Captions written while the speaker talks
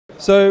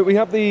So we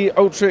have the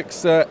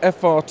Ultrix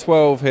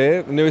FR12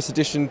 here, the newest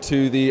addition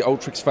to the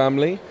Ultrix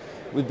family,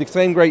 with the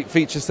same great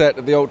feature set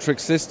of the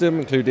Ultrix system,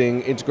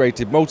 including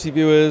integrated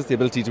multiviewers, the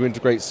ability to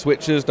integrate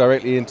switches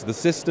directly into the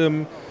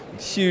system,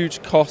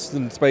 huge cost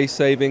and space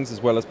savings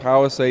as well as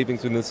power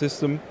savings within the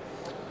system.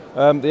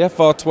 The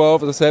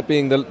FR12, as I said,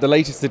 being the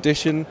latest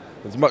addition,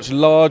 is a much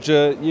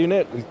larger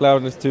unit,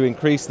 allowing us to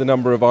increase the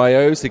number of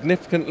I/O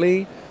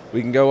significantly.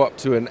 We can go up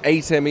to an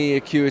 8 ME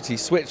acuity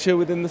switcher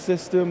within the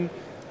system.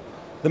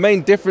 The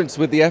main difference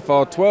with the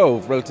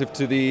FR12 relative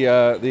to the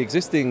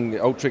existing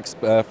Ultrix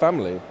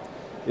family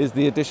is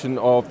the addition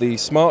of the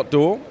smart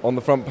door on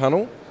the front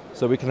panel,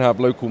 so we can have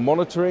local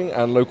monitoring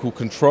and local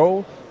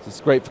control. So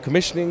it's great for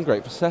commissioning,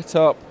 great for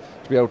setup,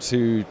 to be able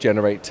to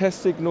generate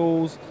test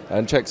signals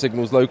and check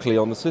signals locally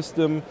on the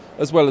system,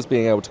 as well as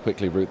being able to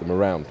quickly route them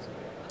around.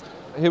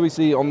 Here we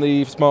see on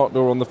the smart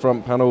door on the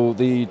front panel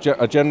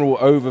a general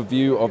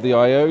overview of the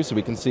I/O, so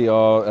we can see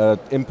our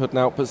input and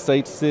output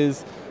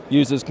statuses.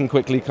 Users can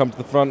quickly come to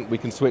the front, we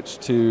can switch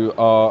to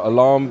our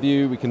alarm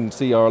view, we can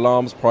see our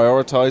alarms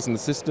prioritized in the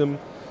system.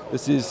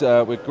 This is,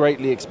 we're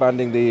greatly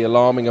expanding the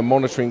alarming and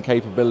monitoring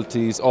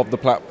capabilities of the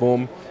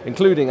platform,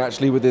 including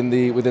actually within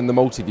the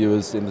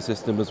multiviewers in the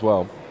system as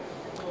well.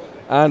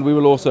 And we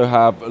will also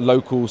have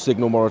local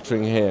signal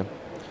monitoring here.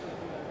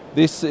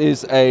 This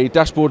is a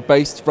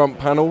dashboard-based front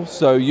panel,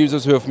 so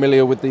users who are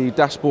familiar with the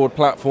dashboard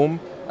platform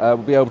will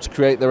be able to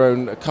create their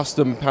own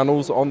custom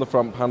panels on the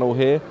front panel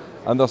here,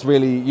 and thus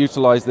really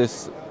utilize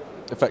this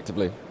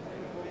effectively.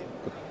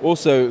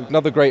 Also,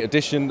 another great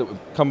addition that would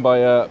come by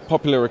a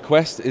popular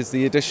request is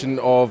the addition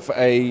of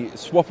a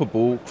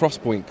swappable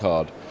crosspoint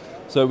card.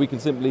 So we can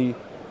simply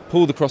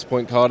pull the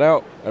crosspoint card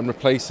out and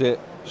replace it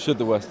should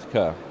the worst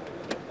occur.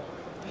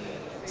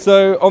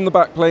 So on the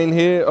back plane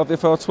here of the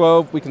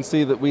FR12, we can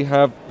see that we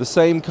have the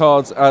same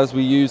cards as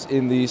we use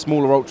in the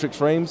smaller Ultrix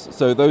frames.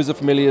 So those are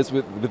familiar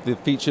with the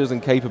features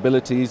and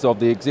capabilities of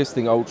the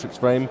existing Ultrix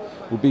frame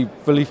will be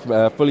fully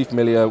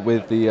familiar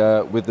with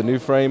the new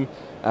frame,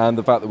 and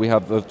the fact that we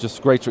have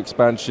just greater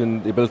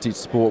expansion, the ability to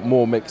support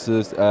more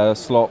mixers,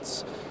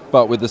 slots,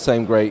 but with the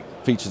same great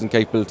features and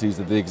capabilities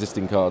of the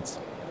existing cards.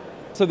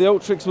 So the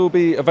Ultrix will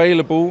be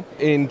available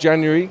in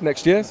January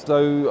next year.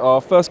 So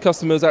our first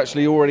customers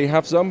actually already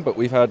have some, but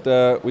we've had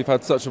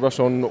such a rush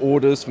on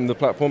orders from the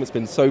platform. It's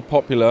been so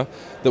popular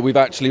that we've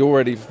actually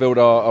already fulfilled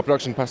our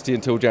production capacity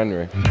until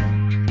January.